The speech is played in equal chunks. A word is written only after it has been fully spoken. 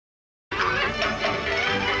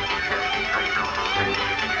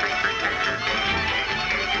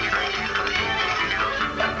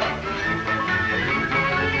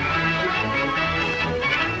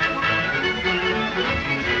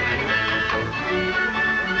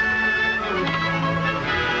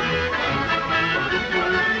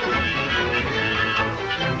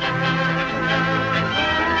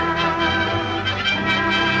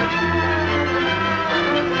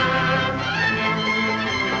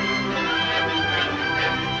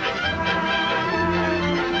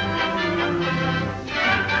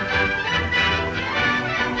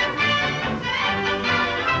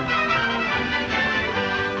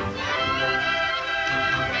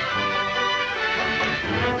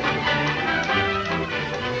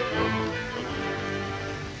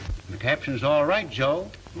caption's all right, Joe.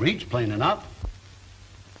 Reads plain enough.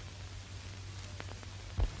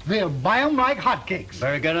 They'll buy 'em like hotcakes.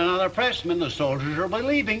 Better get another pressman. The soldiers will be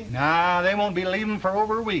leaving. Nah, they won't be leaving for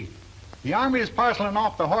over a week. The Army is parceling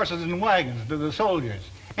off the horses and wagons to the soldiers.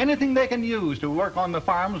 Anything they can use to work on the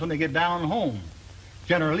farms when they get down home.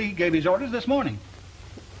 General Lee gave his orders this morning.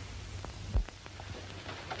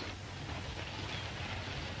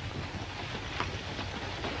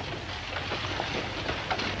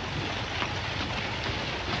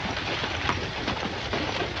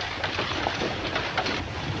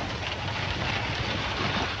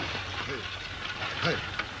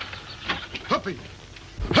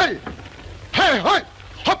 Hey, hey, hey,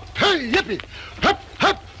 hop, hey, yippee, hop,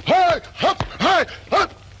 hop, hey, hop, hey,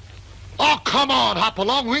 hop. Oh, come on, hop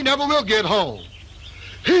along. We never will get home.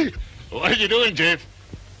 What are you doing, Jeff?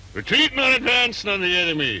 Retreating or advancing on the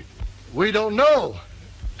enemy? We don't know.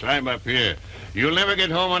 Climb up here. You'll never get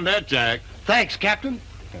home on that, Jack. Thanks, Captain.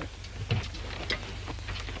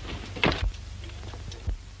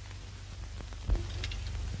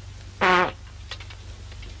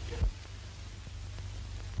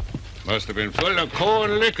 Must have been full of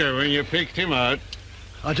corn liquor when you picked him out.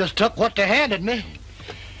 I just took what they handed me.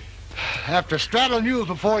 After straddling you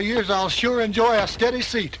for 4 years, I'll sure enjoy a steady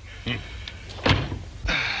seat.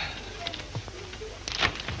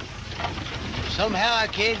 Somehow I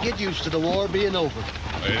can't get used to the war being over.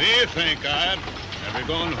 What do you think, Art? Never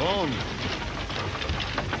going home.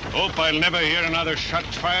 Hope I'll never hear another shot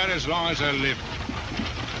fired as long as I live.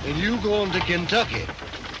 And you going to Kentucky?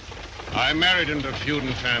 I married into the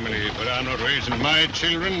feuding family, but I'm not raising my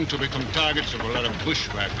children to become targets of a lot of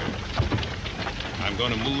bushwhackers. I'm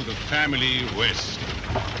going to move the family west.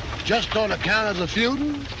 Just on account of the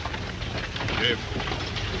feuding? If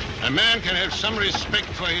a man can have some respect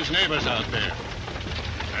for his neighbors out there,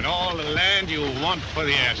 and all the land you want for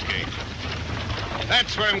the asking.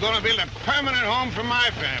 That's where I'm going to build a permanent home for my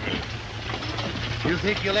family. You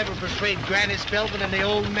think you'll ever persuade Granny Spelman and the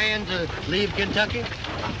old man to leave Kentucky?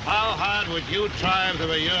 How hard would you try if they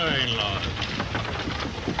were your in-laws?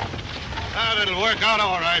 It'll work out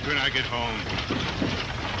all right when I get home.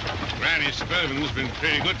 Granny Spelman's been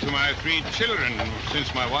pretty good to my 3 children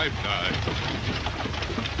since my wife died.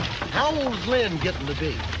 How old's Lynn getting to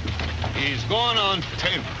be? He's going on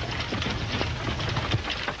 10.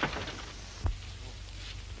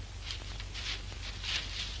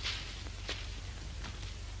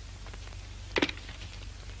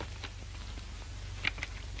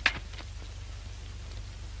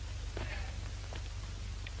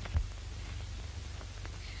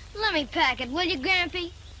 Let me pack it, will you,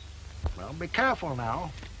 Grampy? Well, be careful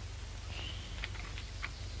now.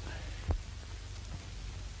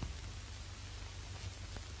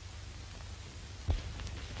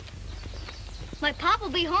 My pop will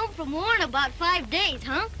be home from war in about 5 days,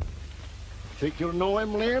 huh? Think you'll know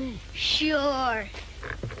him, Lynn? Sure.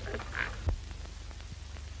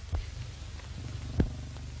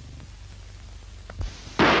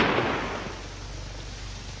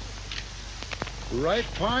 Right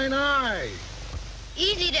fine eye.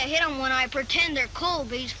 Easy to hit 'em when I pretend they're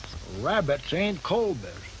Colbys. Rabbits ain't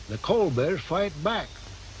Colbys. The Colbys fight back.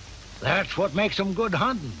 That's what makes 'em good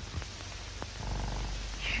hunting.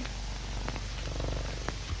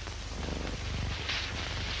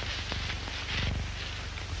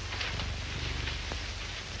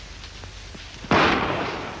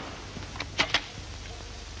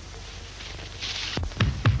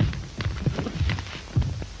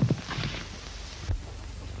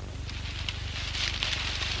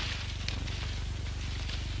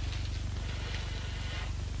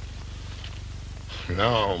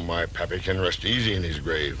 Now my pappy can rest easy in his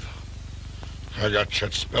grave. I got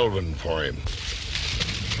Chet Spelman for him.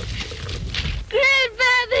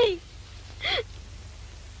 Grandpappy!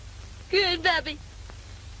 Grandpappy!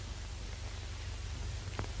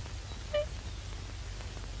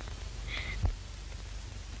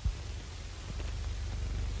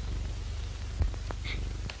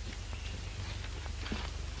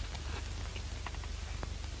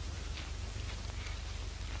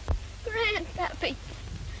 Grandpappy!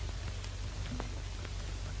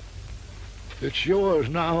 It's yours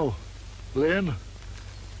now, Lynn.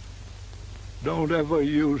 Don't ever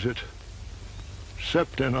use it,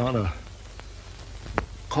 excepting on a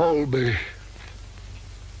Colby.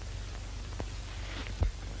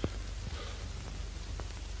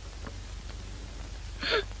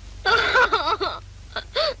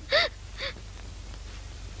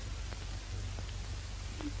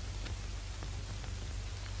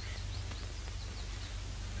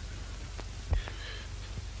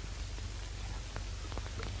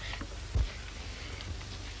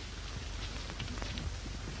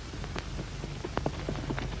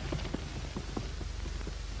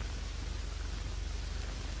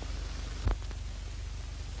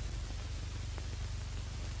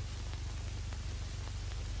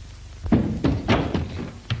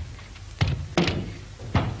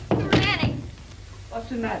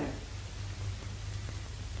 the matter?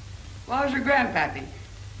 How's your grandpappy?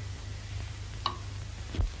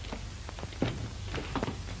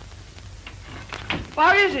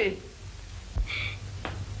 Where is he?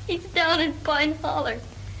 He's down in Pine Holler.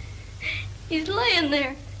 He's laying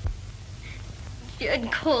there.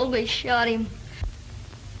 Jed Colby shot him.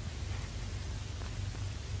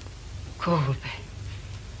 Colby.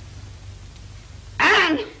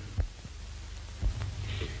 Anne!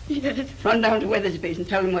 Yes. Run down to Weathersby's and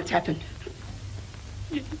tell him what's happened.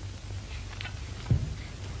 Yes.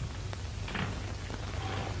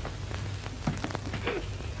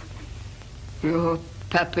 Your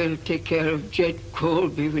pappa'll take care of Jed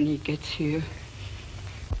Colby when he gets here.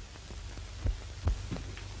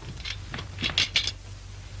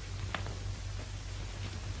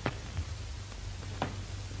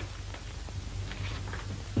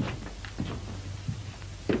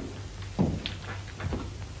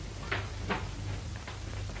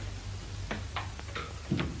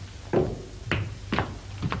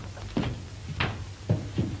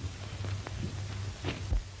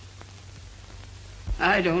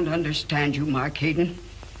 I don't understand you, Mark Hayden.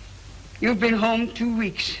 You've been home 2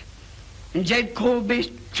 weeks, and Jed Colby's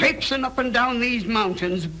traipsing up and down these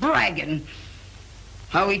mountains, bragging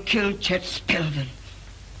how he killed Chet Spelvin.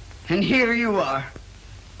 And here you are,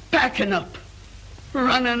 backing up,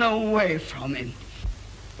 running away from him.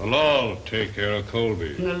 The law will take care of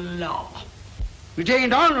Colby. The law. It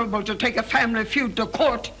ain't honorable to take a family feud to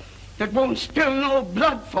court that won't spill no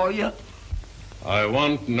blood for you. I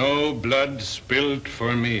want no blood spilled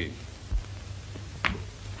for me.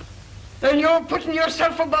 Then you're putting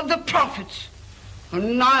yourself above the prophets.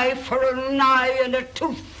 An eye for an eye and a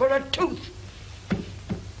tooth for a tooth.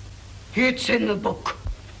 It's in the book.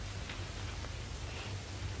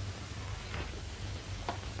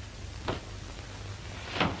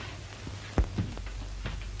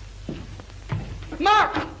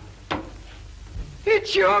 Mark!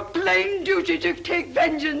 It's your plain duty to take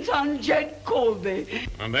vengeance on Jed Colby.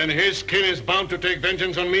 And then his kin is bound to take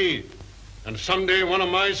vengeance on me. And someday one of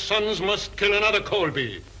my sons must kill another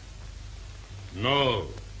Colby. No.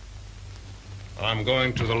 I'm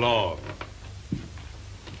going to the law.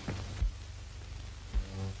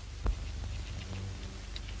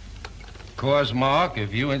 Of course, Mark,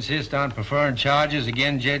 if you insist on preferring charges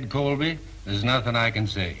against Jed Colby, there's nothing I can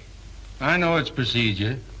say. I know it's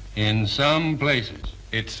procedure. In some places,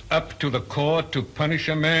 It's up to the court to punish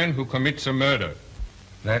a man who commits a murder.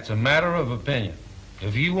 that's a matter of opinion.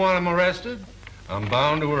 If you want him arrested, I'm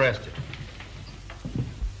bound to arrest him.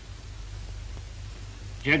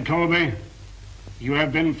 Jed Colby, you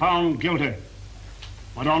have been found guilty.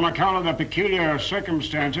 But on account of the peculiar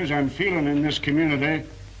circumstances and feeling in this community,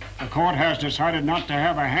 the court has decided not to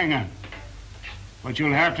have a hanger. But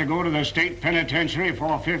you'll have to go to the state penitentiary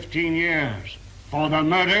for 15 years for the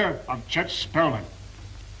murder of Chet Spelvin.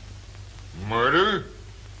 Murder?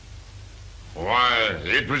 Why,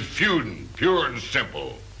 it was feuding, pure and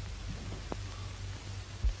simple.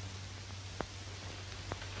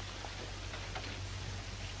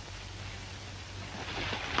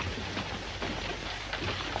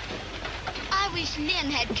 I wish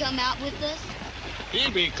Lynn had come out with us.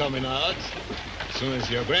 He'll be coming out as soon as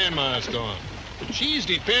your grandma's gone. She's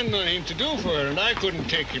depending on him to do for her, and I couldn't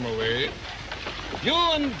take him away. You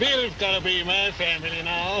and Bill've got to be my family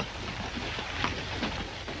now.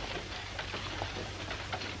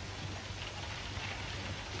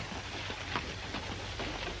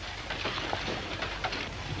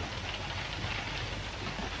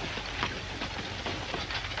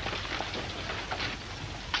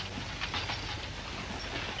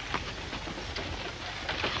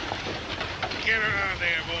 Get around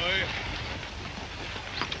there, boy.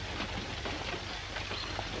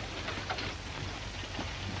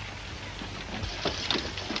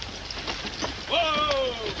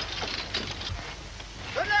 Whoa!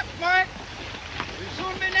 Good luck, Mark. We'll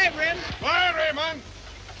soon be neighboring. Bye, Raymond.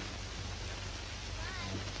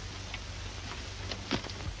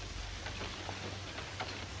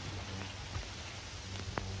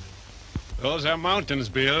 Those are mountains,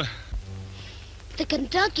 Bill. The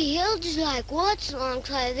Kentucky hills is like what's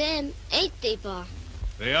alongside them, ain't they, Pa?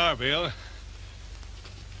 They are, Bill.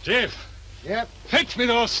 Jeff, Yep, fetch me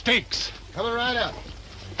those stakes. coming right up.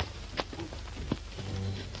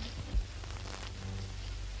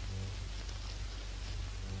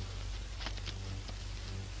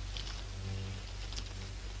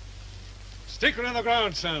 Stick her in the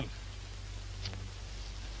ground, son.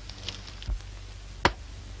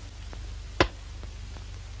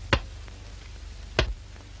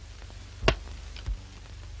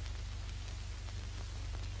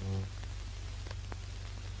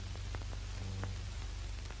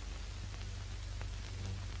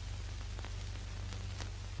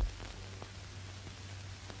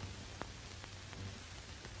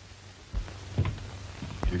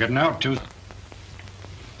 getting out, too.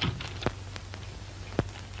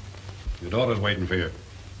 Your daughter's waiting for you.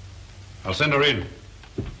 I'll send her in.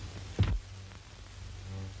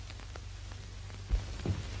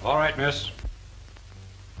 All right, miss.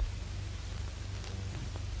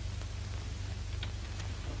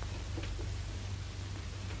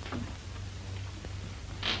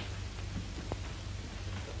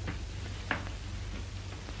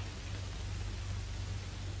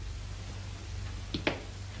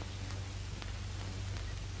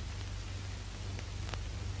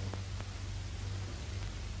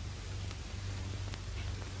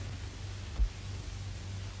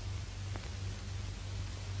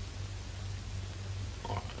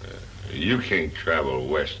 You can't travel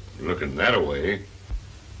west looking that way.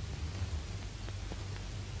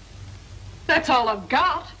 That's all I've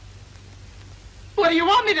got. What do you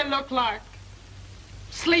want me to look like?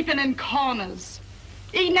 Sleeping in corners,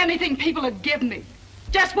 eating anything people would give me.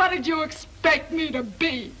 Just what did you expect me to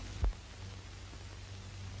be?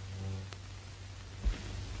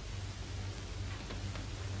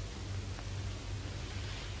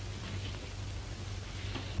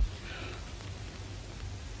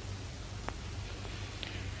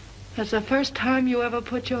 That's the first time you ever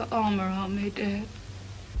put your armor on me, Dad.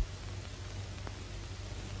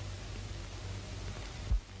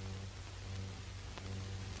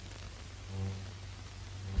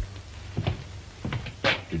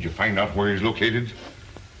 Did you find out where he's located?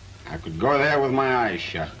 I could go there with my eyes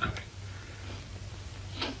shut.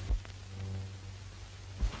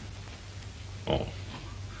 Oh,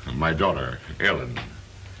 my daughter, Ellen.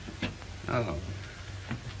 Oh.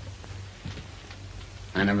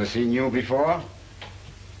 I never seen you before?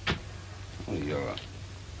 Well, your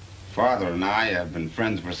father and I have been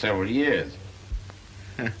friends for several years.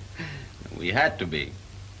 We had to be.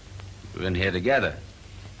 We've been here together.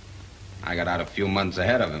 I got out a few months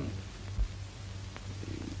ahead of him.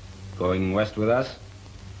 Going west with us?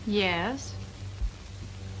 Yes.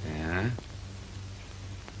 Yeah.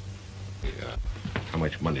 How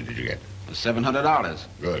much money did you get? $700.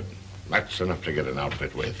 Good. That's enough to get an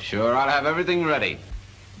outfit with. Sure, I'll have everything ready.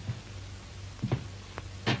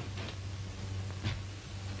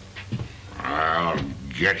 I'll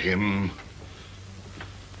get him.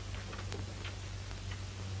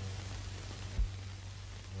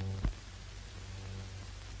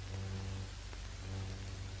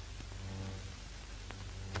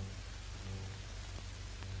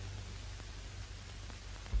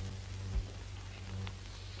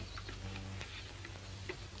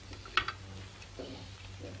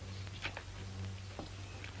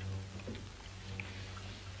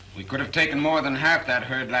 We could have taken more than half that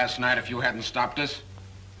herd last night if you hadn't stopped us.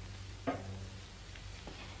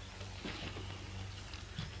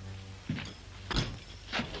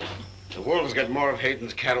 The wolves get more of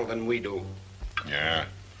Hayden's cattle than we do. Yeah,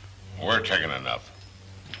 we're taking enough.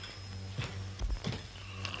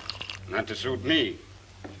 Not to suit me.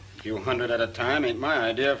 A few hundred at a time ain't my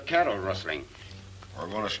idea of cattle rustling. We're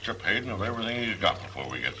going to strip Hayden of everything he's got before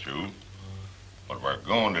we get through. But we're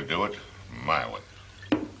going to do it my way.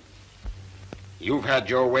 You've had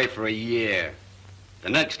your way for a year. The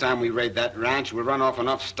next time we raid that ranch, we'll run off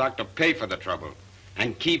enough stock to pay for the trouble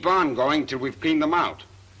and keep on going till we've cleaned them out.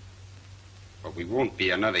 But we won't be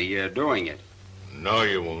another year doing it. No,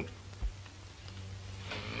 you won't.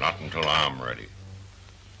 Not until I'm ready.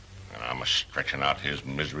 And I'm a-stretching out his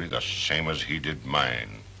misery the same as he did mine.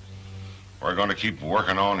 We're going to keep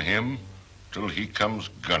working on him till he comes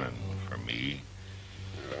gunning for me.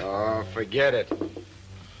 Oh, forget it.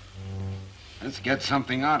 Let's get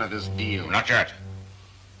something out of this deal. Not yet.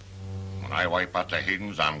 When I wipe out the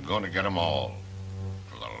Haydens, I'm going to get them all.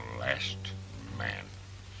 To the last man.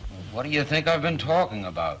 What do you think I've been talking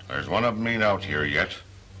about? There's one of them ain't out here yet.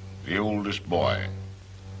 The oldest boy.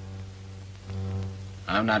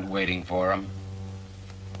 I'm not waiting for him.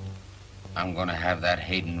 I'm going to have that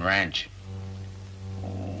Hayden ranch.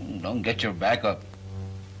 Oh, don't get your back up.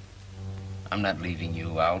 I'm not leaving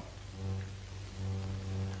you out.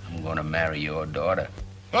 I'm going to marry your daughter.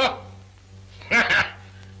 Oh!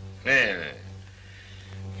 There.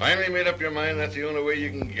 Finally made up your mind that's the only way you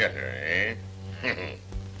can get her, eh?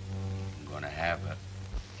 I'm going to have her.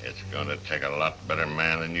 It's going to take a lot better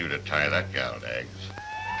man than you to tie that gal to eggs.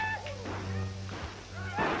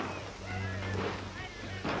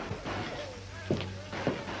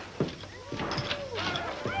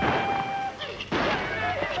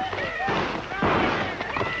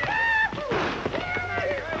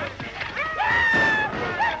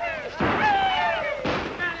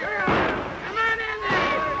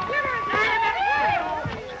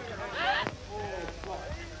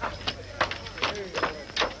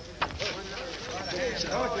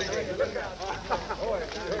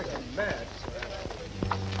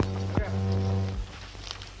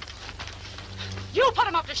 You put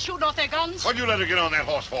them up to shooting off their guns. What'd you let her get on that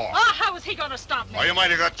horse for? Oh, how is he going to stop me? Oh, you might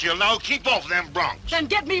have got killed. Now keep off them broncs. Then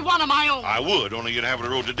get me one of my own. I would, only you'd have her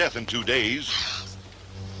rode to death in 2 days.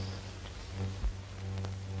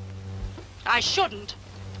 I shouldn't,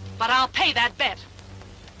 but I'll pay that bet.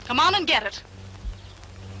 Come on and get it.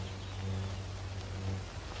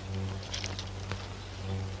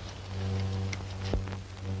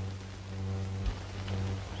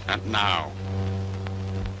 And now.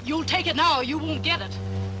 You'll take it now or you won't get it.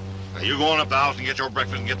 Now, you go on up the house and get your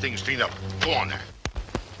breakfast and get things cleaned up. Go on there.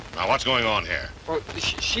 Now, what's going on here? Well,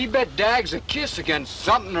 she bet Dags a kiss against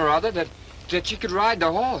something or other that she could ride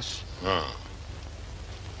the horse. Oh.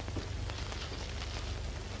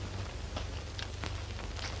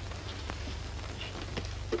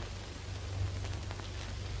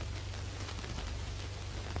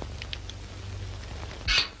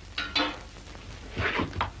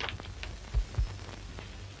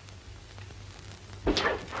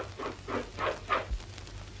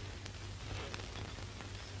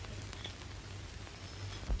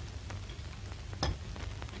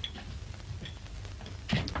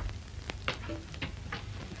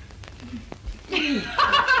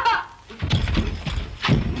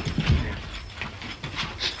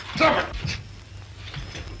 Stop it!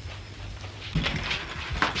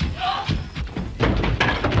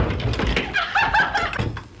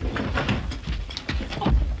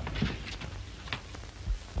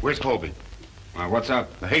 Where's Colby? What's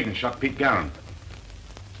up? The Hayden shot Pete Garron.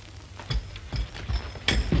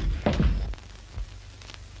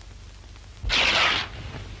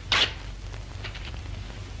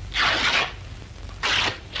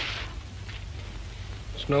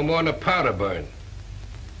 It's no more than a powder burn.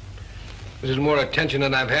 This is more attention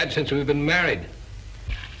than I've had since we've been married.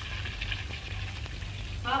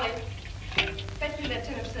 Molly, fetch me that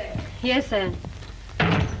tin of sand. Yes, sir.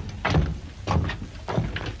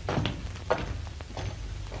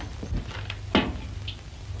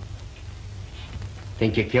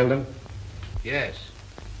 Think you killed him? Yes.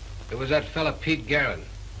 It was that fella Pete Garron.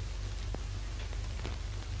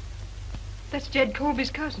 That's Jed Colby's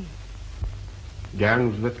cousin. Garron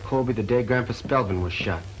was with Colby the day Grandpa Spelvin was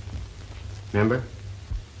shot. Remember?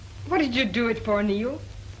 What did you do it for, Neil?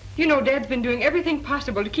 You know Dad's been doing everything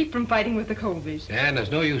possible to keep from fighting with the Colbys. Dan,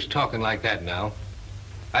 there's no use talking like that now.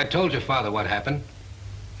 I told your father what happened.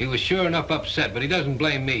 He was sure enough upset, but he doesn't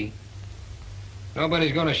blame me.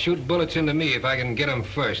 Nobody's gonna shoot bullets into me if I can get them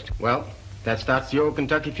first. Well, that starts the old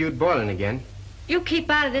Kentucky feud boiling again. You keep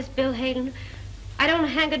out of this, Bill Hayden. I don't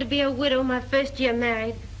hanker to be a widow my first year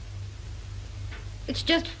married. It's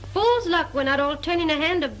just fool's luck we're not all turning a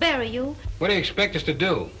hand to bury you. What do you expect us to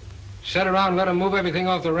do? Sit around and let them move everything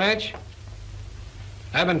off the ranch?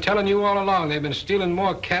 I've been telling you all along they've been stealing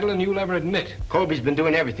more cattle than you'll ever admit. Colby's been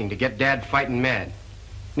doing everything to get Dad fighting mad.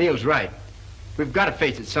 Neil's right. We've got to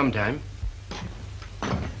face it sometime.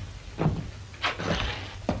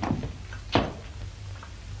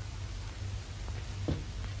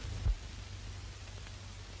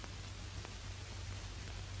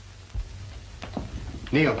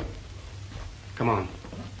 Neil, come on.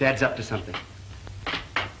 Dad's up to something.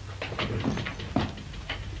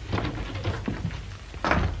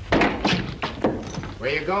 Where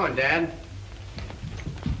you going, Dad?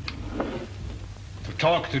 To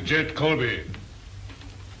talk to Jed Colby.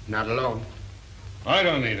 Not alone. I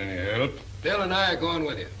don't need any help. Bill and I are going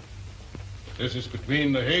with you. This is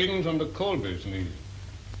between the Haydens and the Colbys, Neil.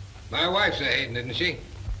 My wife's a Hayden, isn't she?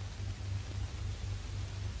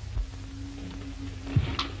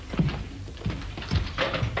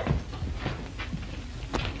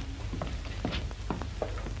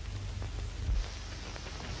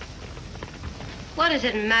 What does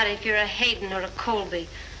it matter if you're a Hayden or a Colby?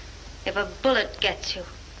 If a bullet gets you.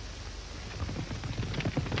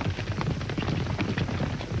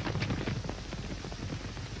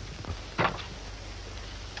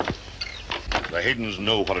 The Haydens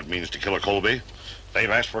know what it means to kill a Colby. They've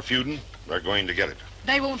asked for feuding. They're going to get it.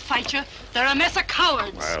 They won't fight you. They're a mess of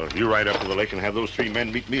cowards. Well, you ride up to the lake and have those 3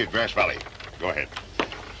 men meet me at Grass Valley. Go ahead.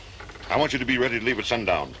 I want you to be ready to leave at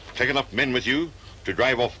sundown. Take enough men with you to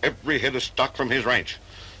drive off every head of stock from his ranch.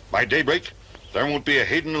 By daybreak, there won't be a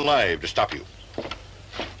Hayden alive to stop you.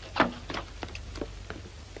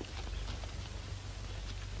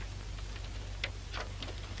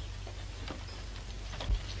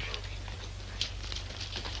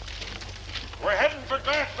 We're heading for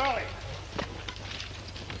Grass Valley.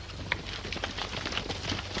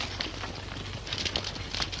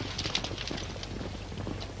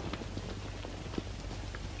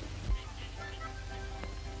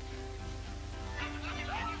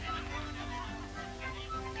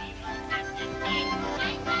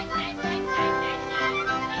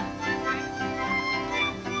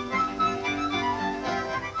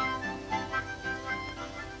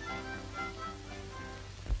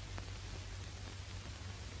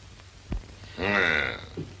 Well,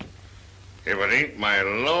 if it ain't my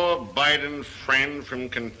law-abiding friend from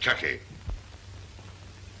Kentucky.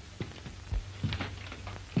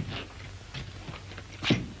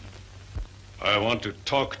 I want to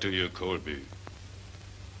talk to you, Colby.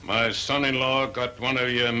 My son-in-law got one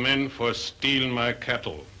of your men for stealing my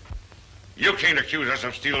cattle. You can't accuse us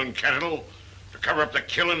of stealing cattle to cover up the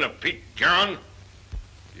killing of Pete Garron.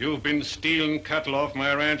 You've been stealing cattle off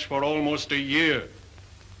my ranch for almost a year,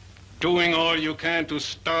 doing all you can to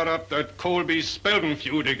start up that Colby-Spelman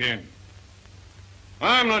feud again.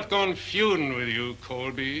 I'm not going feuding with you,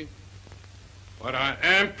 Colby, but I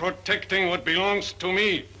am protecting what belongs to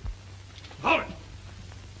me. Hold it!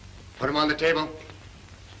 Put him on the table.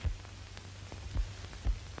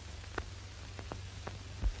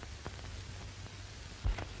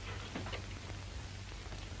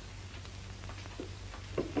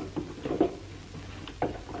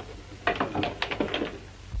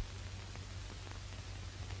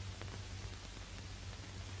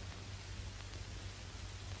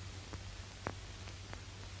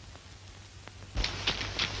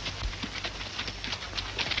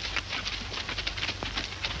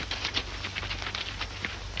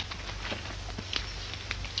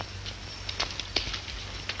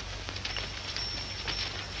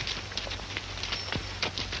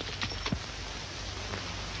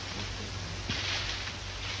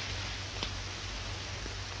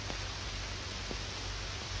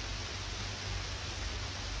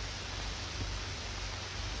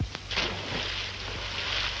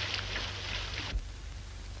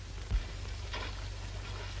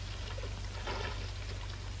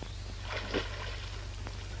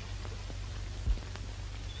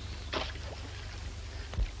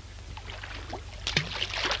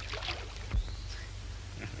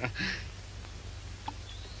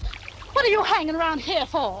 What are you hanging around here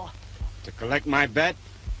for? To collect my bet?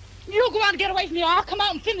 You go on and get away from here. I'll come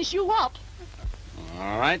out and finish you up.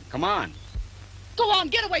 All right, come on. Go on,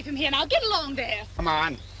 get away from here now. Get along there. Come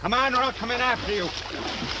on. Come on, or I'll come in after you.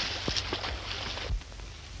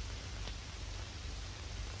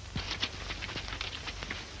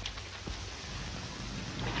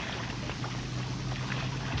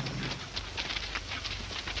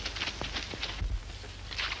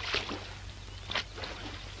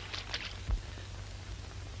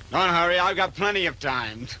 Don't hurry, I've got plenty of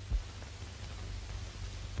time.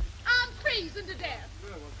 I'm freezing to death.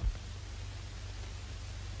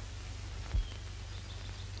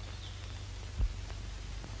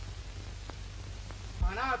 Come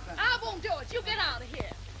on out then. I won't do it. You get out of here.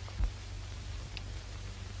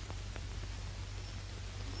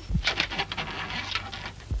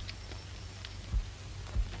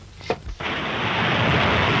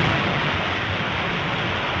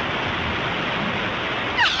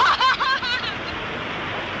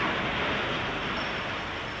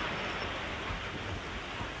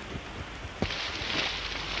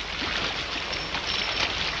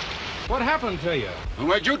 What happened to you? And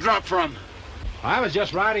where'd you drop from? I was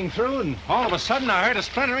just riding through, and all of a sudden I heard a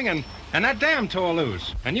splintering, and that dam tore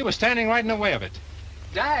loose. And you were standing right in the way of it.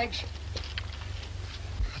 Dags,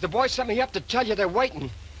 the boys sent me up to tell you they're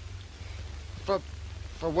waiting.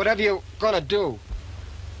 For whatever you're gonna do.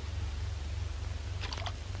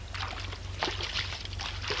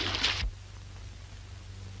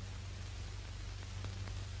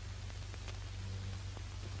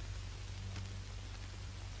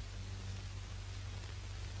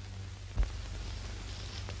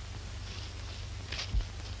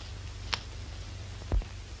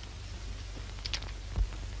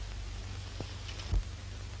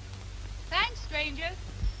 Stranger.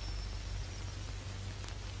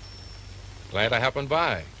 Glad I happened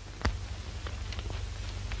by.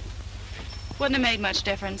 Wouldn't have made much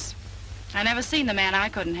difference. I never seen the man I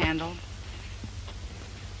couldn't handle.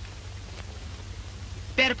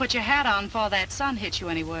 Better put your hat on before that sun hits you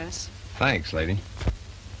any worse. Thanks, lady.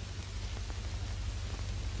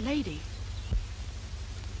 Lady?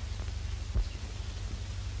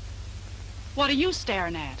 What are you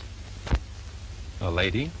staring at? A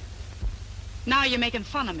lady? Now you're making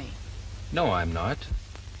fun of me. No, I'm not.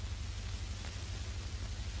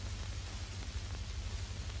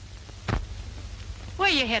 Where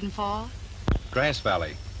are you heading for? Grass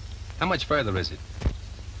Valley. How much further is it?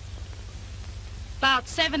 About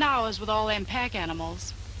 7 hours with all them pack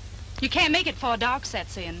animals. You can't make it before dark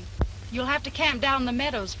sets in. You'll have to camp down in the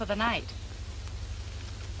meadows for the night.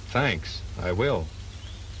 Thanks, I will.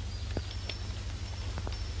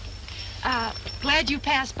 Glad you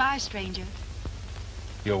passed by, stranger.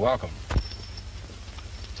 You're welcome.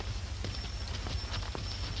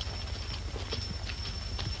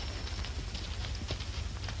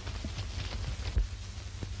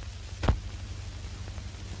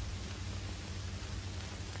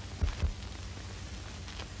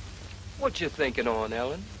 What you thinking on,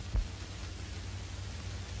 Ellen?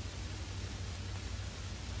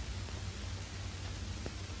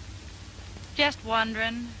 Just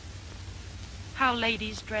wondering how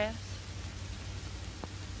ladies dress.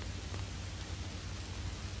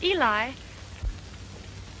 Eli,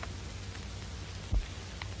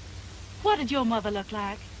 what did your mother look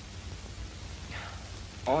like?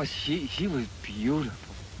 Oh, she was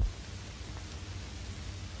beautiful.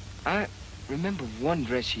 I remember one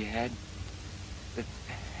dress she had that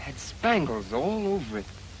had spangles all over it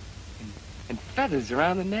and feathers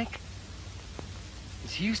around the neck.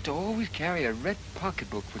 And she used to always carry a red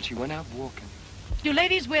pocketbook when she went out walking. Do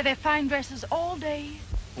ladies wear their fine dresses all day?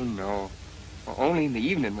 Oh, no. Only in the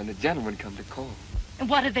evening when the gentlemen come to call. And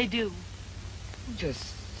what did they do?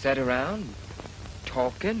 Just sat around,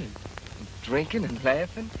 talking and drinking and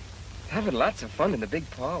laughing, having lots of fun in the big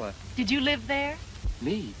parlor. Did you live there?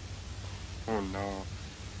 Me? Oh, no.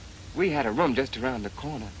 We had a room just around the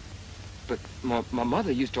corner. But my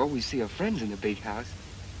mother used to always see her friends in the big house.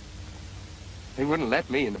 They wouldn't let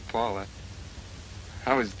me in the parlor.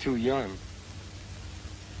 I was too young.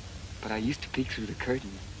 But I used to peek through the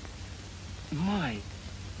curtain. My,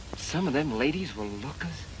 some of them ladies were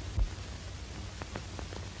lookers.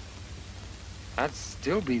 I'd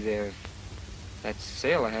still be there if that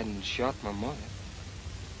sailor hadn't shot my mother.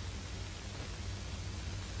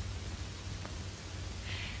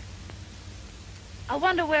 I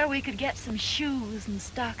wonder where we could get some shoes and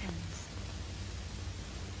stockings.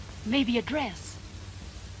 Maybe a dress.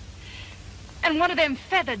 And one of them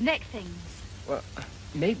feathered neck things. Well,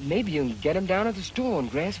 maybe you can get them down at the store in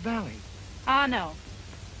Grass Valley. Ah, no.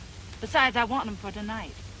 Besides, I want them for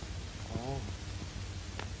tonight. Oh.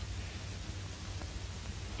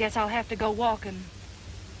 Guess I'll have to go walking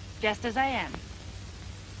just as I am.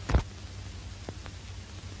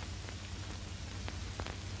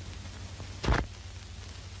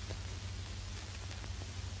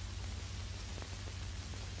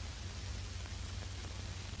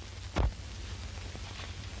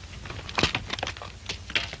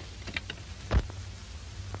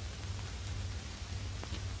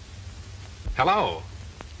 Hello.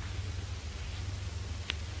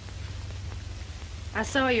 I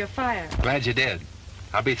saw your fire. Glad you did.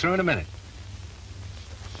 I'll be through in a minute.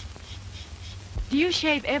 Do you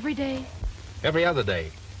shave every day? Every other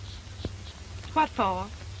day. What for?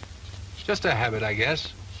 Just a habit, I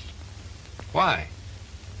guess. Why?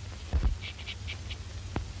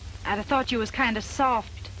 I'd have thought you was kind of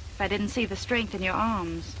soft if I didn't see the strength in your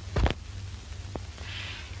arms.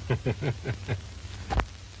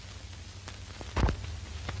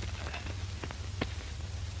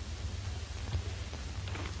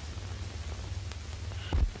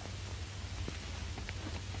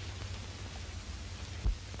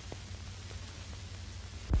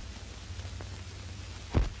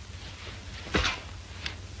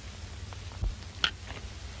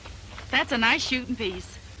 That's a nice shooting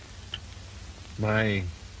piece. My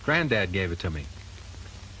granddad gave it to me.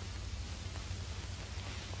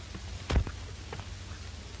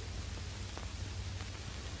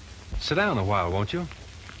 Sit down a while, won't you?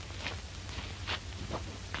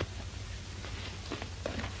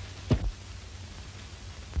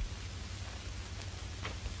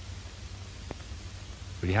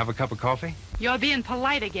 Will you have a cup of coffee? You're being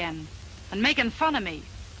polite again and making fun of me.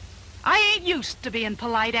 I ain't used to being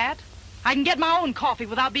polite at. I can get my own coffee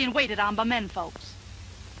without being waited on by men folks.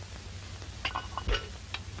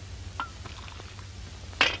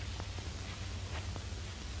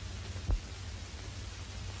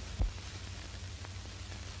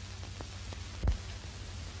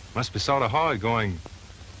 Must be sort of hard going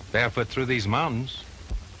barefoot through these mountains.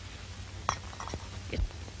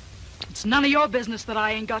 It's none of your business that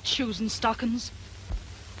I ain't got shoes and stockings.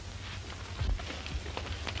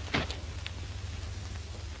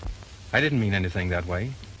 I didn't mean anything that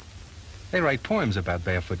way. They write poems about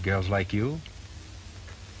barefoot girls like you.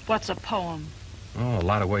 What's a poem? Oh, a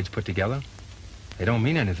lot of words put together. They don't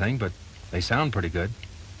mean anything, but they sound pretty good.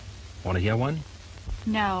 Want to hear one?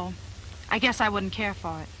 No. I guess I wouldn't care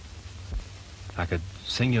for it. I could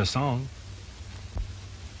sing you a song.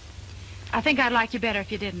 I think I'd like you better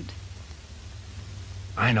if you didn't.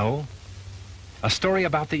 I know. A story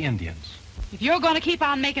about the Indians. If you're going to keep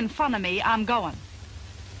on making fun of me, I'm going.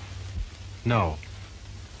 No.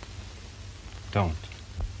 Don't.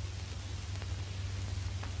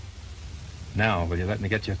 Now, will you let me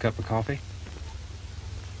get you a cup of coffee?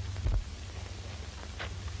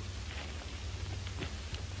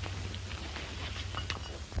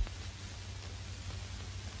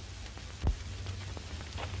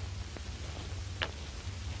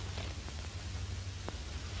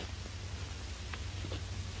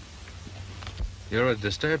 You're a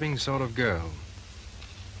disturbing sort of girl.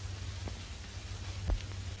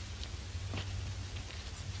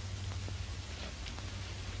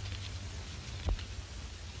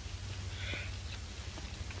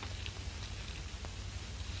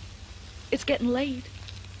 It's getting late.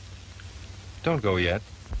 Don't go yet.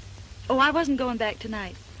 Oh, I wasn't going back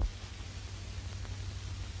tonight.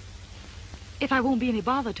 If I won't be any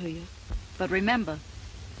bother to you. But remember,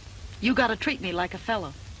 you gotta treat me like a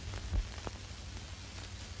fellow.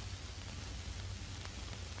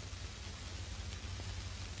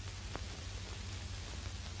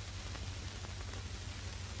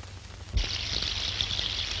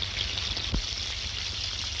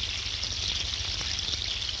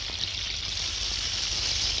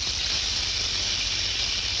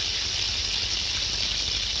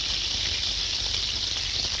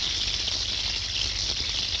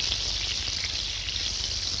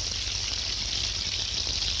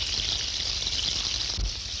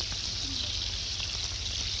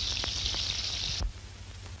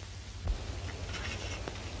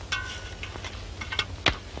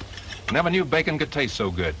 Never knew bacon could taste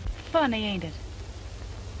so good. Funny, ain't it?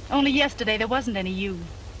 Only yesterday there wasn't any you.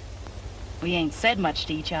 We ain't said much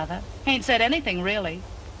to each other. Ain't said anything, really.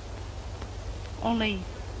 Only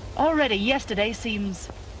already yesterday seems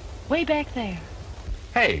way back there.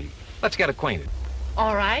 Hey, let's get acquainted.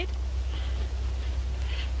 All right.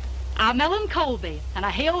 I'm Hayden-Colby, and I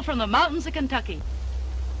hail from the mountains of Kentucky.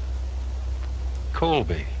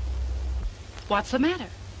 Colby. What's the matter?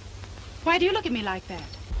 Why do you look at me like that?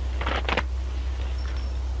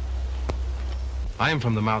 I'm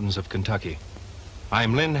from the mountains of Kentucky.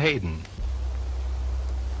 I'm Lynn Hayden.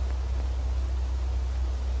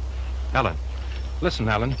 Ellen. Listen,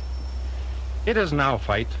 Ellen. It isn't our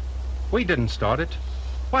fight. We didn't start it.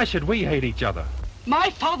 Why should we hate each other?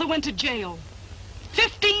 My father went to jail.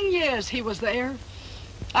 15 years he was there.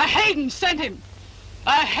 A Hayden sent him.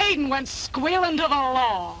 A Hayden went squealing to the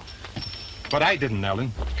law. But I didn't,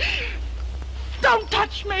 Ellen. Don't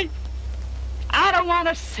touch me. I don't want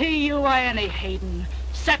to see you or any Hayden,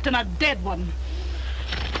 except in a dead one.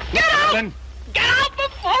 Get out! Ellen. Get out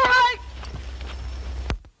before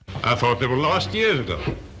I thought they were lost years ago.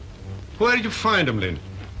 Where did you find them, Lynn?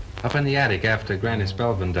 Up in the attic after Granny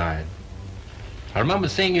Spelman died. I remember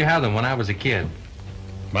seeing you have them when I was a kid.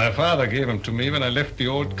 My father gave them to me when I left the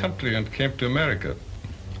old country and came to America.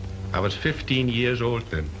 I was 15 years old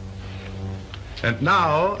then. And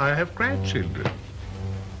now I have grandchildren.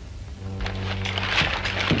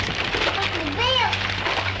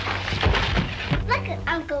 Look at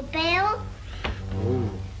Uncle Bill. Oh.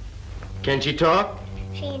 Can she talk?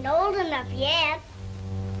 She ain't old enough yet.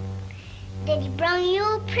 Did he bring you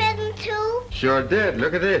a present, too? Sure did.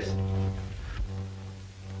 Look at this.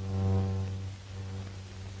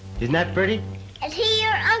 Isn't that pretty? Is he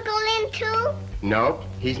your Uncle Lynn, too? No,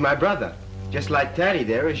 he's my brother. Just like Taddy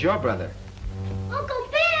there is your brother. Uncle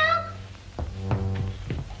Bill!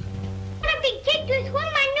 I'm gonna be kicked with one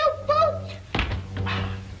of my new boots.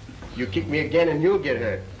 You kick me again and you'll get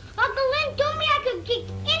hurt. Uncle Lynn told me I could kick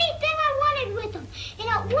anything I wanted with them, and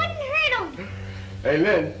it wouldn't hurt him. Hey,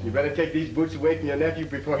 Lynn, you better take these boots away from your nephew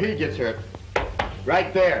before he gets hurt.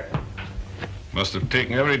 Right there. Must have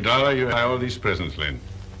taken every dollar you had all these presents, Lynn.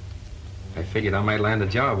 I figured I might land a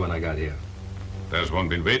job when I got here. There's one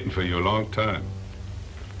been waiting for you a long time.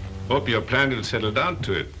 Hope you're planning to settle down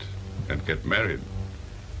to it and get married.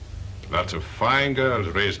 Lots of fine girls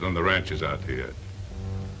raised on the ranches out here.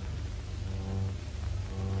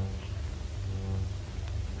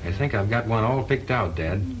 I think I've got one all picked out,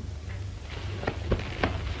 Dad.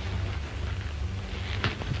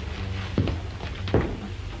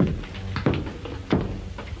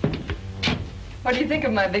 What do you think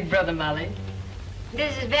of my big brother, Molly?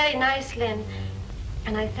 This is very nice, Lynn,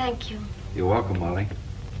 and I thank you. You're welcome, Molly.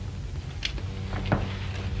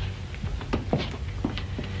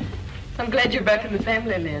 I'm glad you're back in the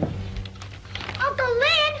family, Lynn. Uncle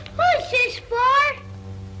Lynn, who's this for?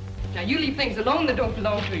 Now, you leave things alone that don't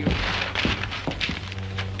belong to you.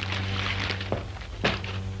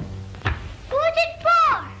 Who's it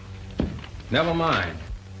for? Never mind.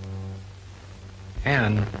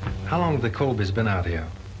 Ann, how long have the Colbys been out here?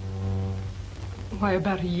 Why,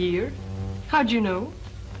 about a year. How'd you know?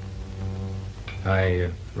 I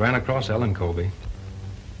ran across Ellen Colby.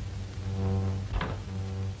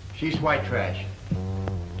 She's white trash.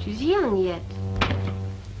 She's young yet.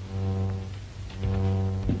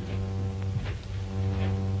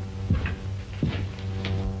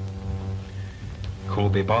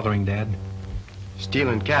 Colby bothering Dad?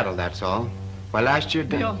 Stealing cattle, that's all. Why, last year...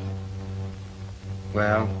 Bill.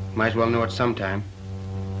 Well, might as well know it sometime.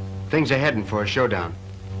 Things are heading for a showdown.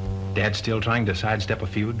 Dad's still trying to sidestep a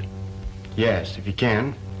feud? Yes, if he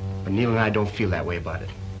can. But Neil and I don't feel that way about it.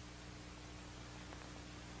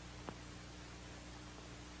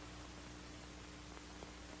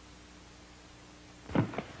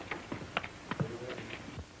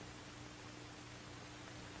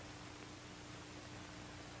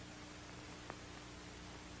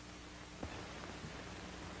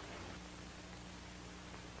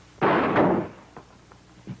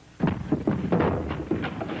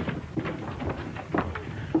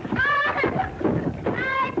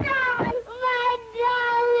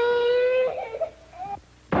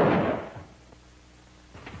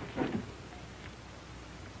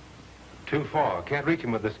 Too far. Can't reach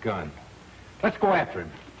him with this gun. Let's go after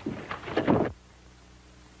him.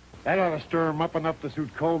 That ought to stir him up enough to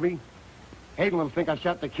suit Colby. Hayden will think I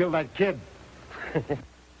shot to kill that kid.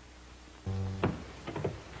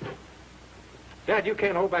 Dad, you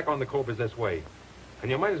can't hold back on the Colbys this way. And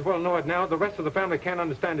you might as well know it now. The rest of the family can't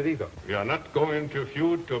understand it either. We are not going to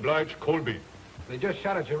feud to oblige Colby. They just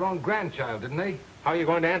shot at your own grandchild, didn't they? How are you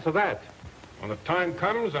going to answer that? When the time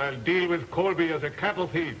comes, I'll deal with Colby as a cattle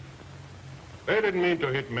thief. They didn't mean to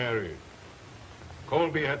hit Mary.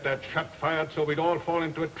 Colby had that shot fired so we'd all fall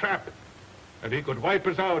into a trap, and he could wipe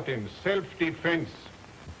us out in self-defense.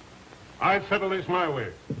 I'll settle this my way.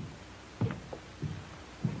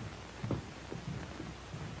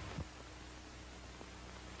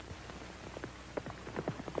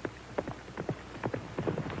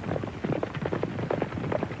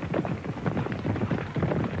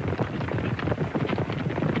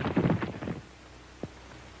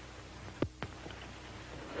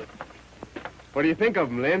 What do you think of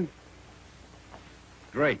him, Lynn?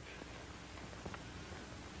 Great.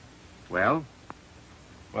 Well?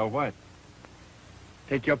 Well, what?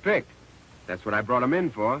 Take your pick. That's what I brought him in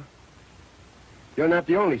for. You're not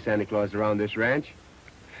the only Santa Claus around this ranch.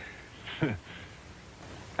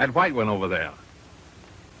 That white one over there.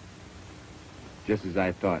 Just as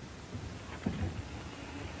I thought.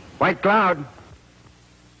 White Cloud.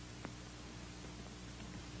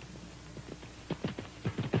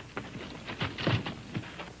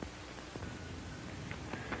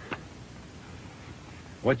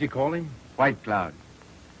 What'd you call him? White Cloud.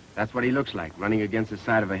 That's what he looks like, running against the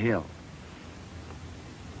side of a hill.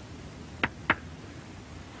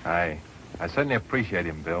 I certainly appreciate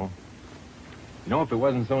him, Bill. You know, if it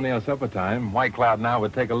wasn't so near supper time, White Cloud now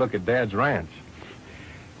would take a look at Dad's ranch.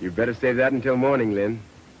 You'd better save that until morning, Lynn.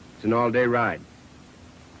 It's an all-day ride.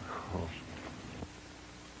 Oh.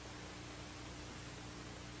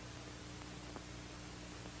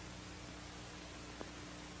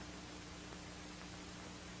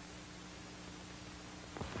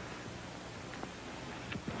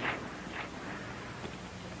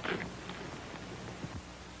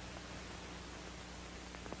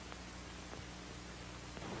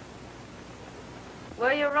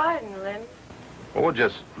 Where you riding, Lynn? Oh,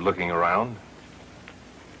 just looking around.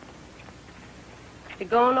 You're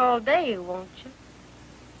going all day, won't you?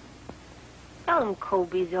 Tell him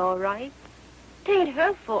Colby's all right. It ain't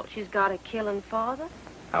her fault she's got a killing father.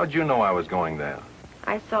 How'd you know I was going there?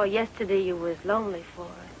 I saw yesterday you was lonely for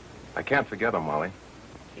her. I can't forget her, Molly.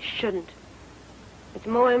 You shouldn't. It's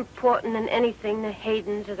more important than anything the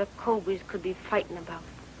Haydens or the Colbys could be fighting about.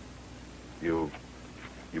 You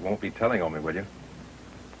won't be telling on me, will you?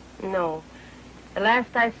 No. The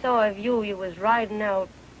last I saw of you, you was riding out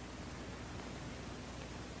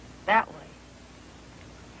that way.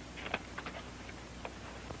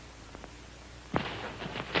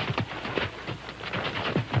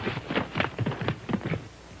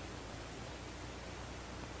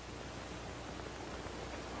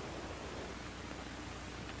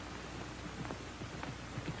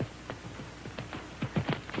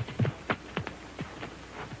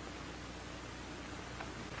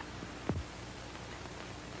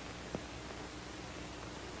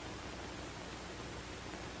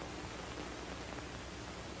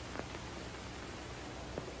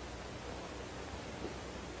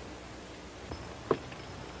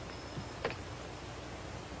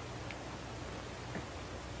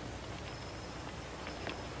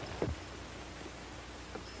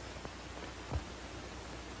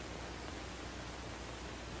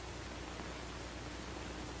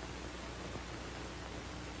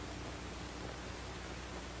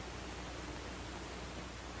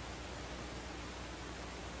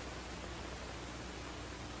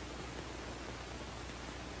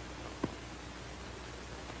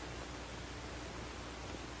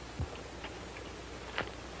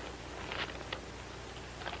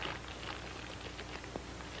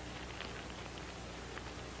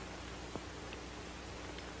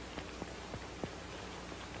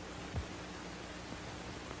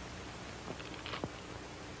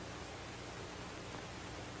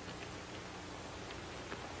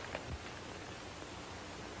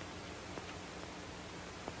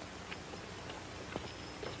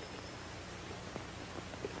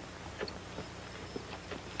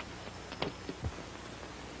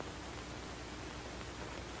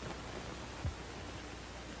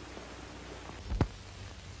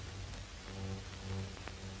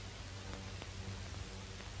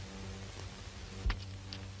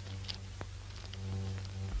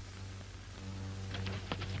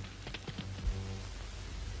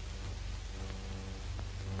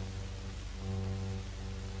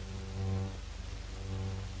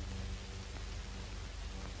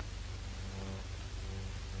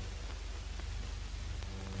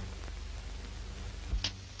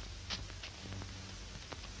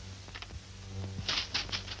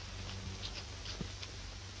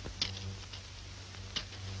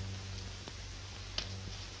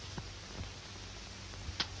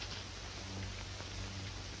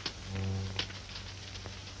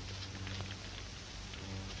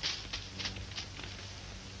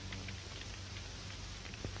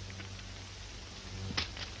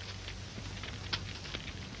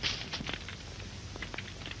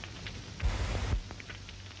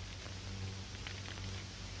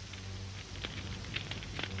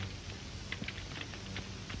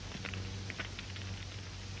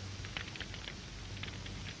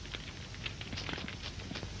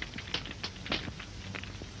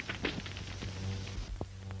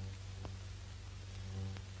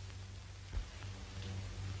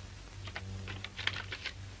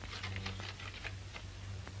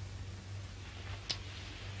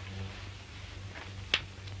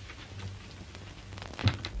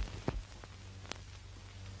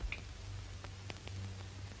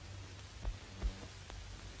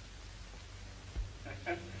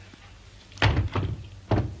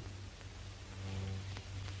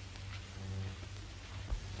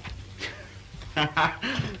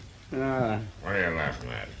 What are you laughing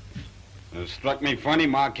at? It struck me funny,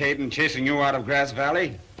 Mark Hayden, chasing you out of Grass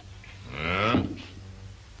Valley. Well,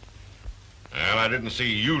 I didn't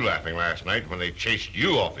see you laughing last night when they chased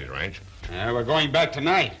you off his ranch. Yeah, we're going back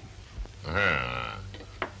tonight.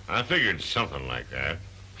 I figured something like that.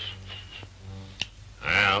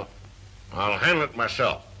 Well, I'll handle it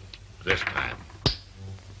myself this time.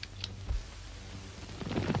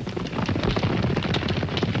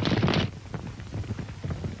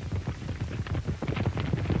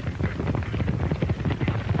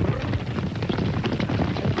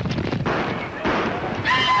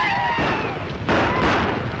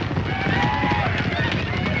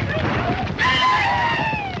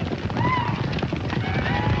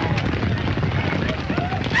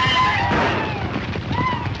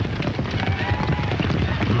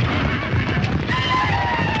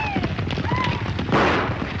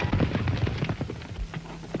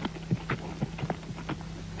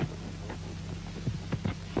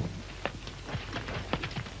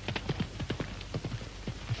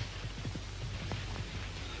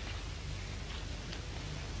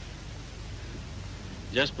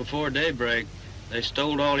 Just before daybreak, they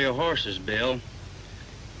stole all your horses, Bill,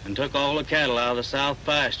 and took all the cattle out of the south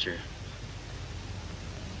pasture.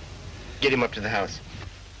 Get him up to the house.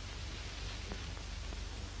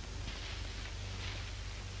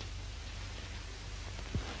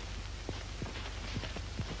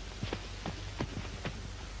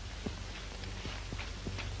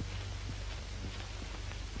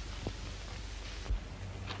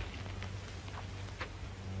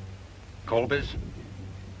 Colby's?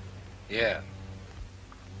 Yeah.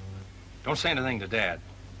 Don't say anything to Dad.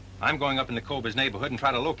 I'm going up into Colby's neighborhood and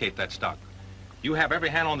try to locate that stock. You have every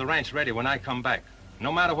hand on the ranch ready when I come back.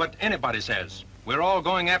 No matter what anybody says, we're all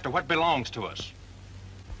going after what belongs to us.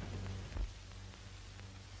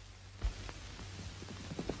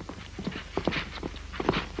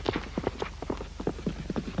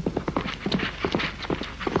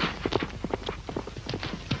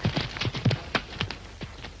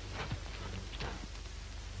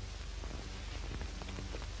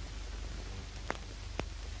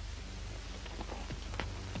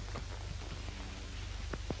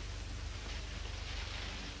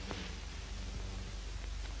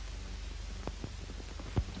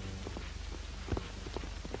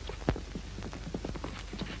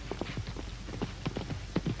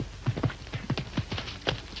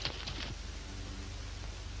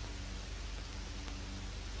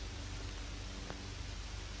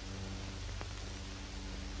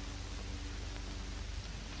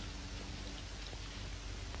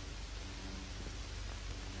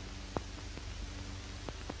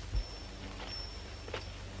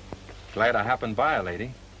 Glad I happened by,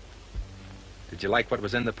 lady. Did you like what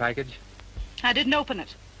was in the package? I didn't open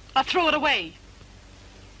it. I threw it away.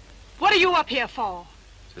 What are you up here for?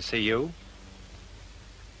 To see you.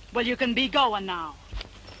 Well, you can be going now.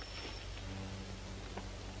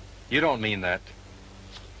 You don't mean that.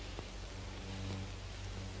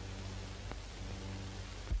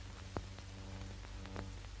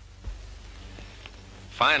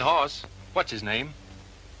 Fine horse. What's his name?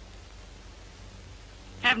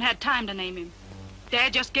 Haven't had time to name him.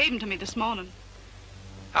 Dad just gave him to me this morning.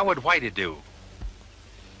 How would Whitey do?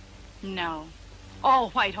 No.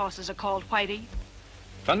 All white horses are called Whitey.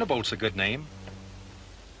 Thunderbolt's a good name.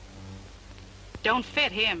 Don't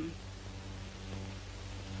fit him.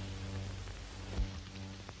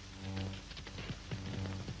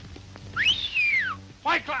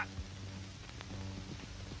 White Cloud!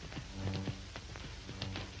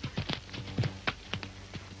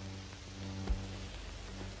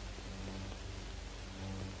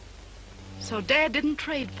 So Dad didn't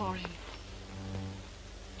trade for him.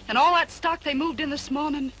 And all that stock they moved in this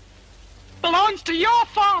morning belongs to your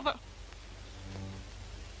father.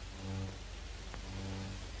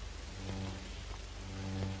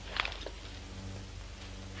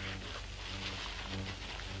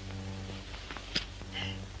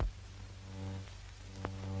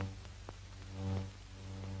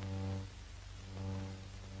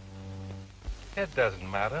 It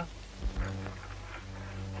doesn't matter.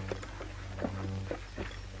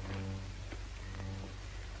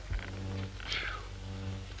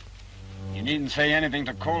 You needn't say anything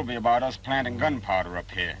to Colby about us planting gunpowder up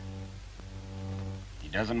here. He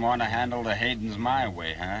doesn't want to handle the Haydens my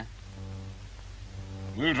way, huh?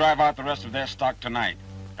 We'll drive out the rest of their stock tonight.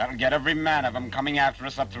 That'll get every man of them coming after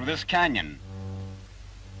us up through this canyon.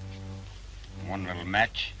 One little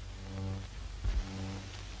match.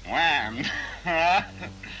 Wham! I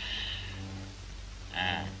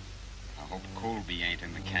hope Colby ain't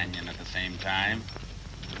in the canyon at the same time.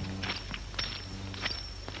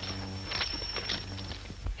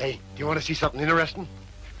 Hey, do you want to see something interesting?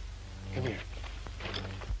 Come here.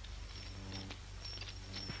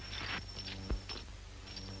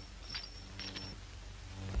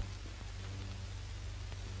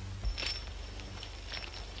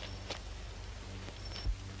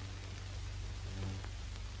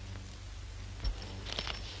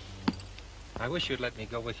 I wish you'd let me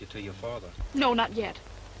go with you to your father. No, not yet.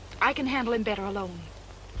 I can handle him better alone.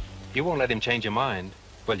 You won't let him change your mind,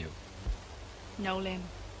 will you? No, Lynn.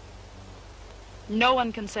 No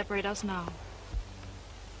one can separate us now.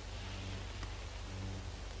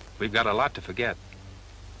 We've got a lot to forget,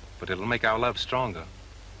 but it'll make our love stronger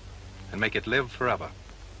and make it live forever.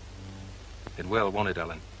 It will, won't it,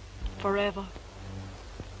 Ellen? Forever.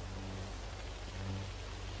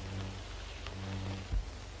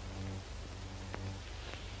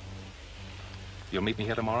 You'll meet me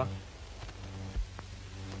here tomorrow?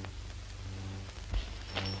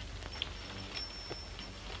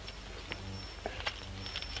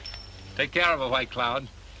 Take care of her, White Cloud.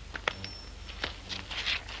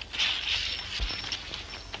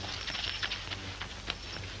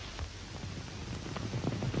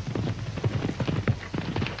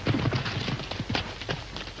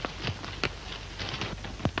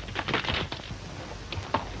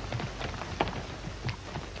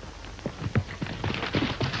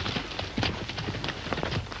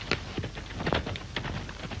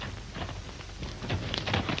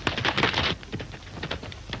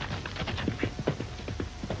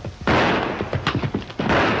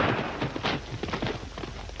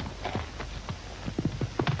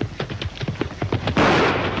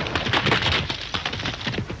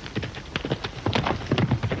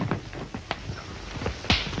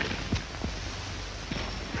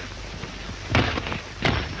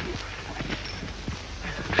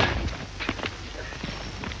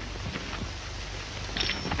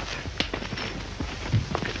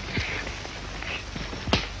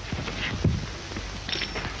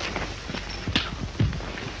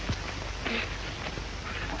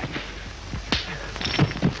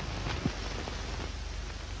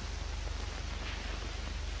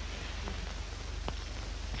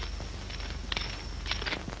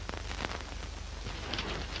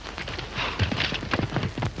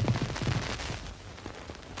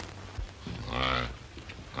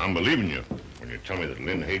 I'm believing you when you tell me that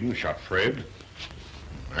Lynn Hayden shot Fred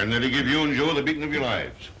and that he gave you and Joe the beating of your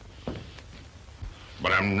lives.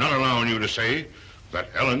 But I'm not allowing you to say that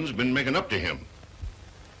Ellen's been making up to him.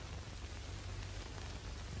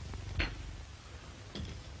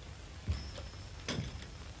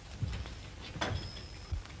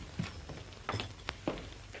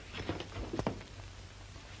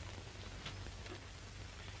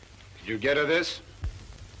 Did you get her this?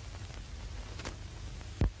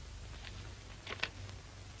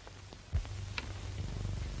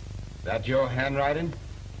 That your handwriting?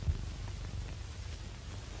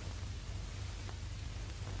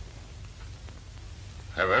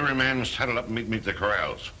 Have every man saddle up and meet me at the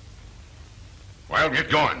corrals. Well, get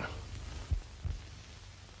going.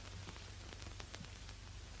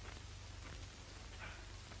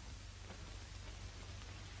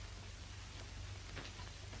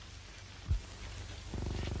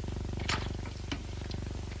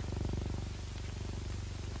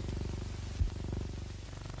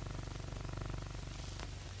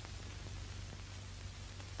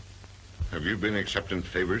 Have you been accepting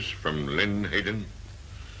favors from Lynn Hayden?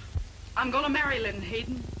 I'm gonna marry Lynn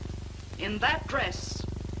Hayden in that dress.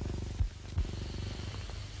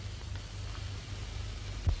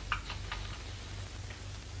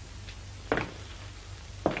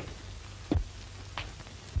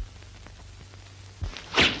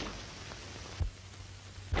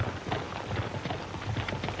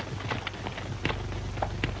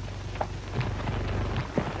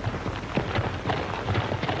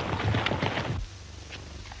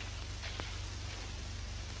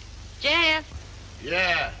 Jeff,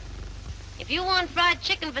 Yeah. if you want fried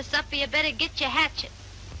chicken for supper, you better get your hatchet.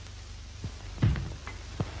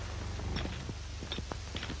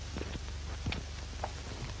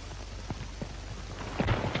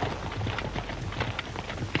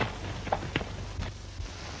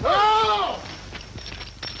 No!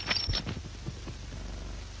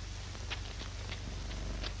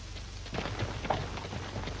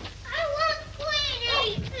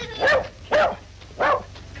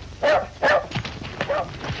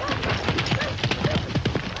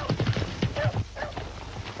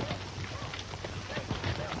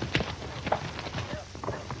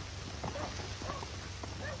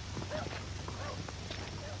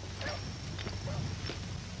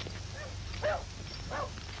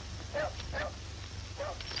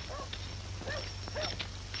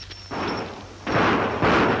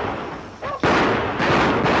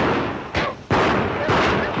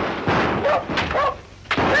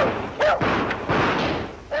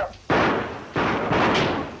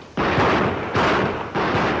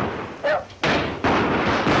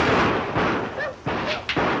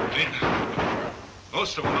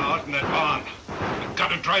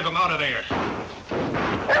 to drive him out of there.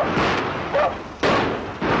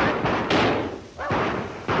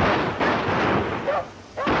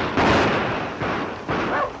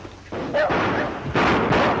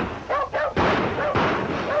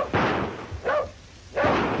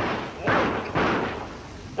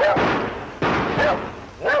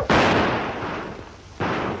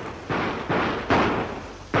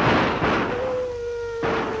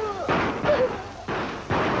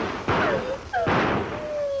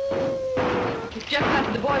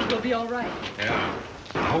 We'll be all right. Yeah.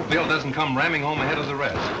 I hope Bill doesn't come ramming home ahead of the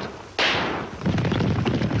rest.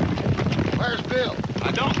 Where's Bill?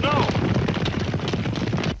 I don't know.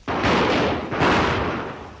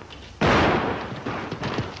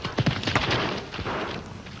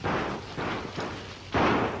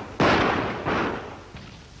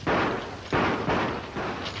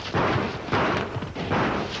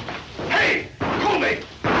 Hey! Colby!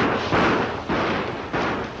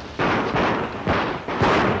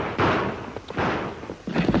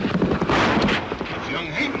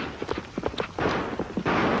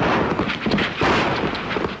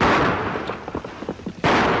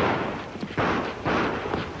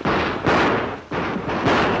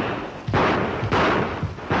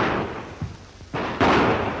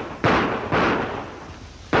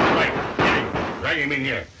 Drag him in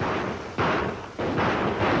here.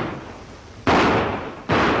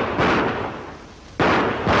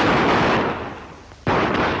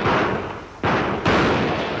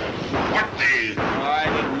 What the? Oh, I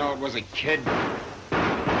didn't know it was a kid.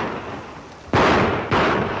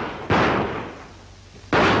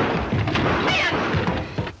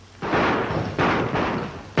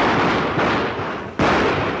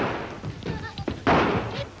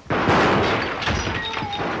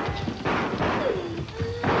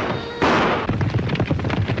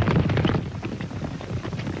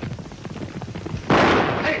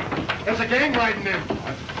 There's a gang riding in.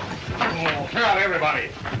 Oh, clear out everybody.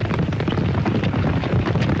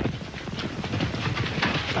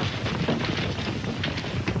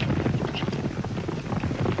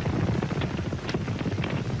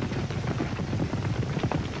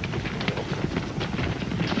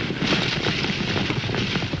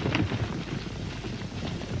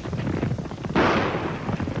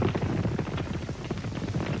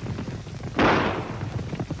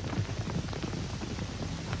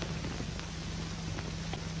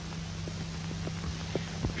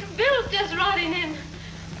 Bill's just riding in.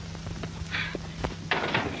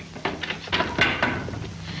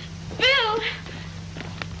 Bill!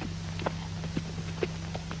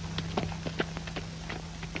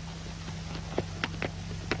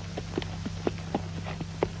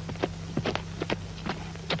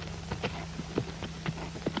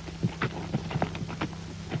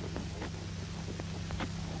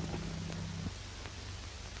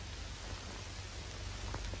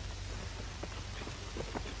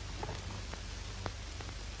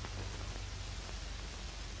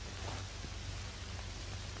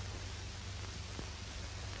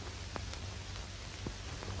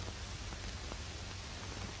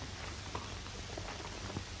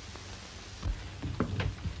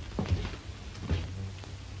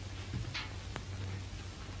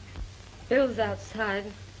 Bill's outside.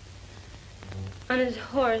 On his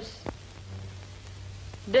horse.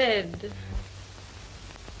 Dead.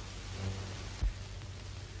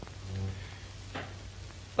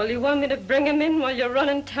 Well, you want me to bring him in while you run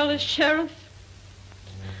and tell the sheriff?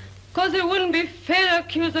 'Cause it wouldn't be fair to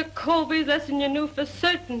accuse the Colbys less than you knew for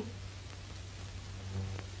certain.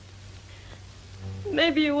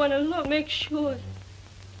 Maybe you want to look, make sure.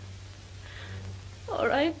 All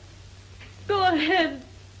right. Go ahead.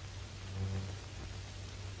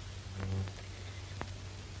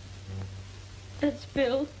 That's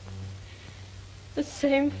Bill. The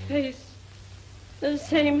same face, the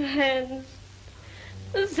same hands,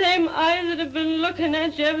 the same eyes that have been looking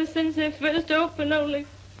at you ever since they first opened, only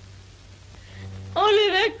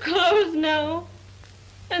they're closed now,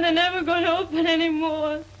 and they're never going to open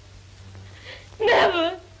anymore.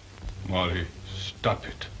 Never. Molly, stop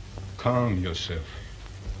it. Calm yourself.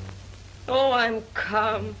 Oh, I'm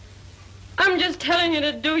calm. I'm just telling you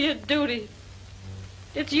to do your duty.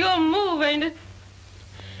 It's your move, ain't it?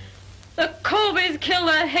 The Colbys kill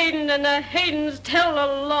the Haydens and the Haydens tell the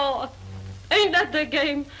law. Ain't that the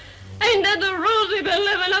game? Ain't that the rules we've been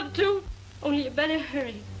living up to? Only you better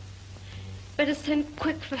hurry. Better send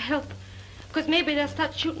quick for help. 'Cause maybe they'll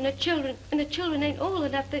start shooting the children, and the children ain't old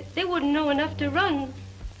enough. They wouldn't know enough to run.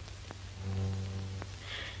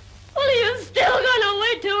 Well, you're still gonna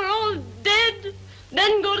wait till we're all dead?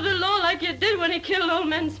 Then go to the law like you did when he killed old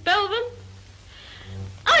man Spelman?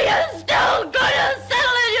 Are you still going to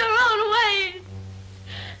settle in your own ways?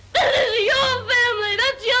 This is your family.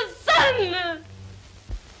 That's your son.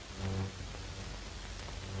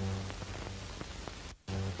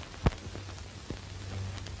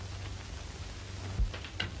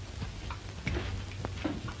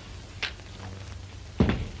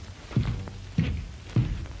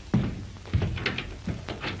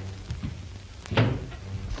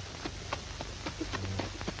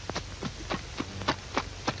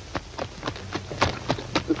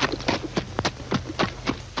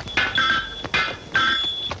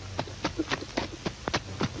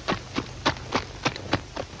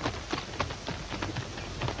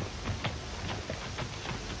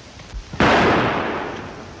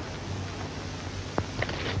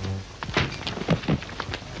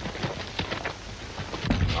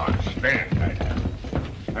 Stand right now.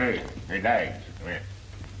 Hey, Dags, come here.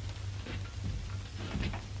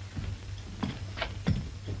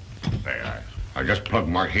 There, I just plugged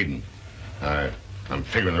Mark Hayden. I'm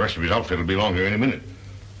figuring the rest of his outfit will be along here any minute.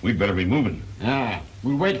 We'd better be moving. Yeah,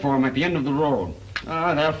 we'll wait for him at the end of the road.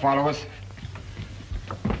 They'll follow us.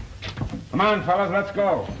 Come on, fellas, let's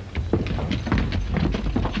go.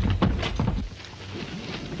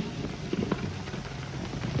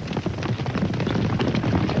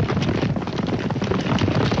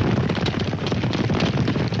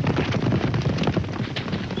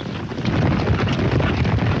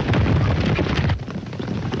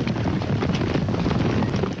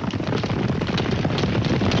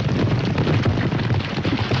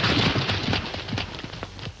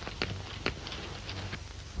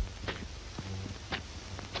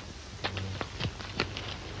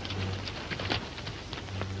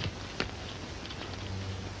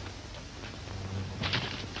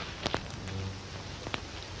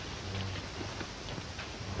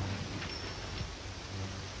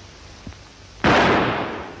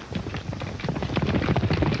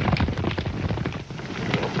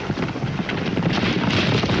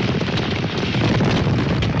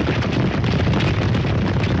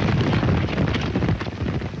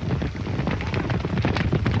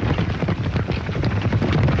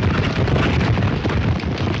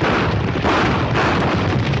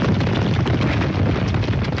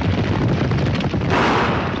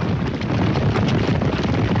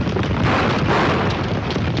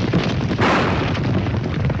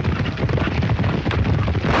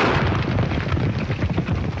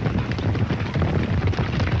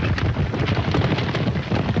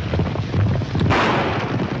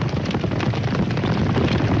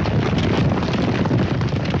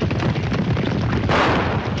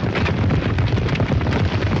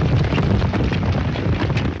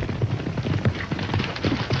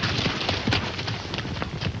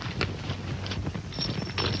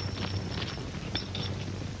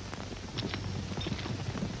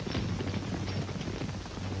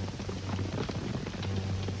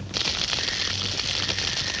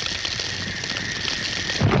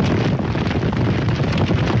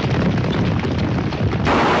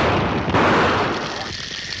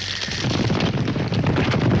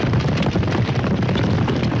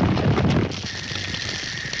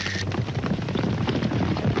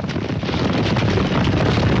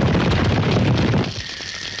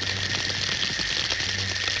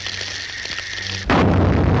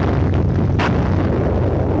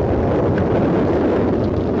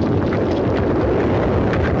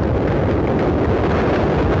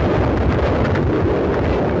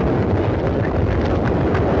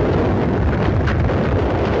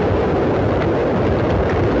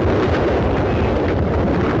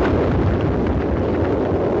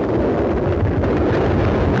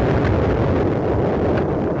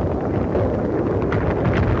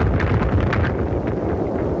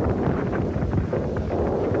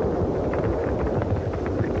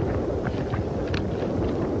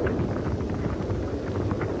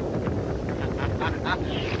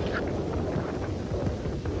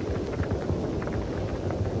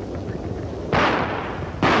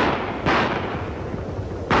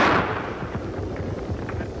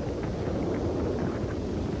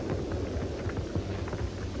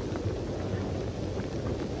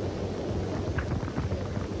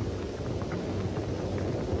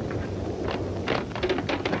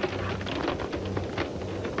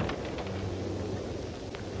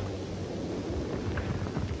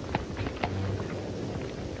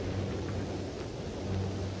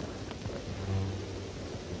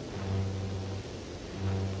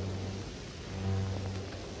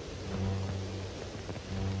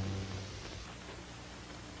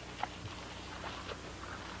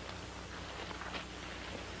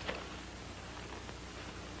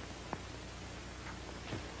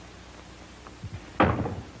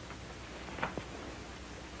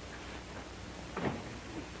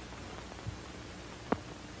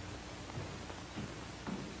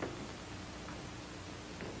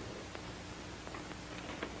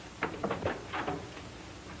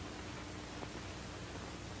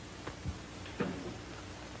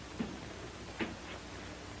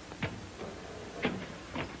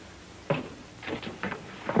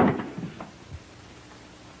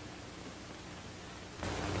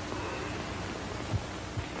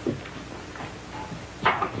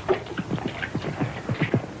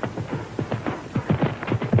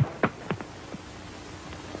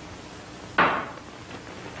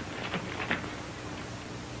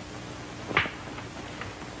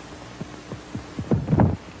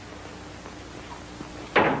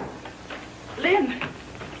 Lynn!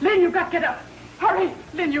 Lynn, you've got to get up. Hurry!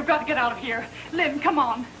 Lynn, you've got to get out of here. Lynn, come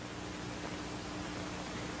on.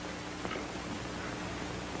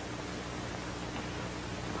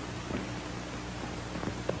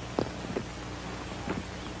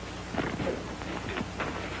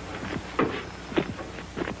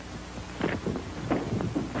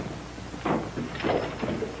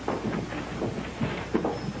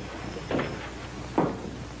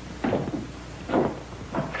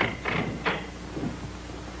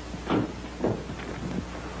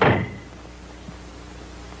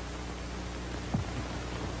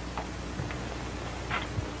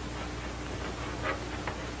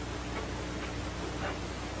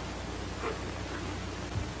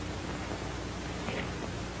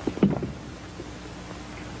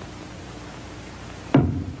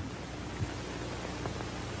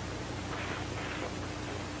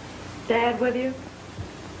 Dad with you?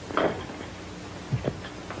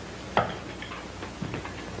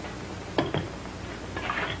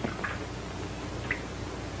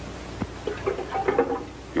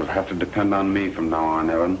 You'll have to depend on me from now on,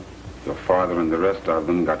 Ellen. Your father and the rest of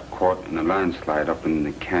them got caught in a landslide up in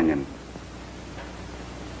the canyon.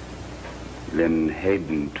 Lynn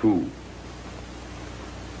Hayden, too.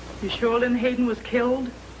 You sure Lynn Hayden was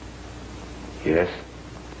killed? Yes.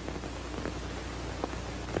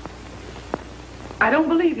 I don't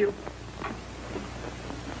believe you.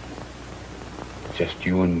 Just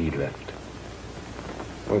you and me left.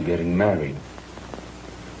 We're getting married.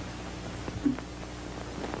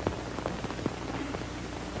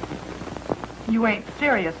 You ain't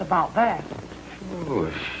serious about that.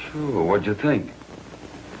 Oh, sure. What'd you think?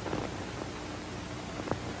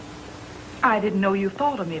 I didn't know you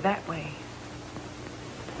thought of me that way.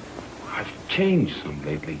 I've changed some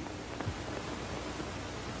lately.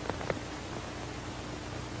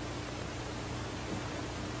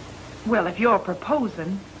 Well, if you're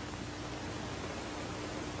proposing,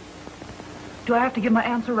 do I have to give my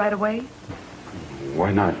answer right away?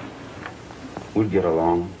 Why not? We'll get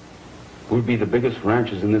along. We'll be the biggest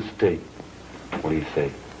ranchers in this state. What do you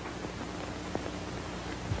say?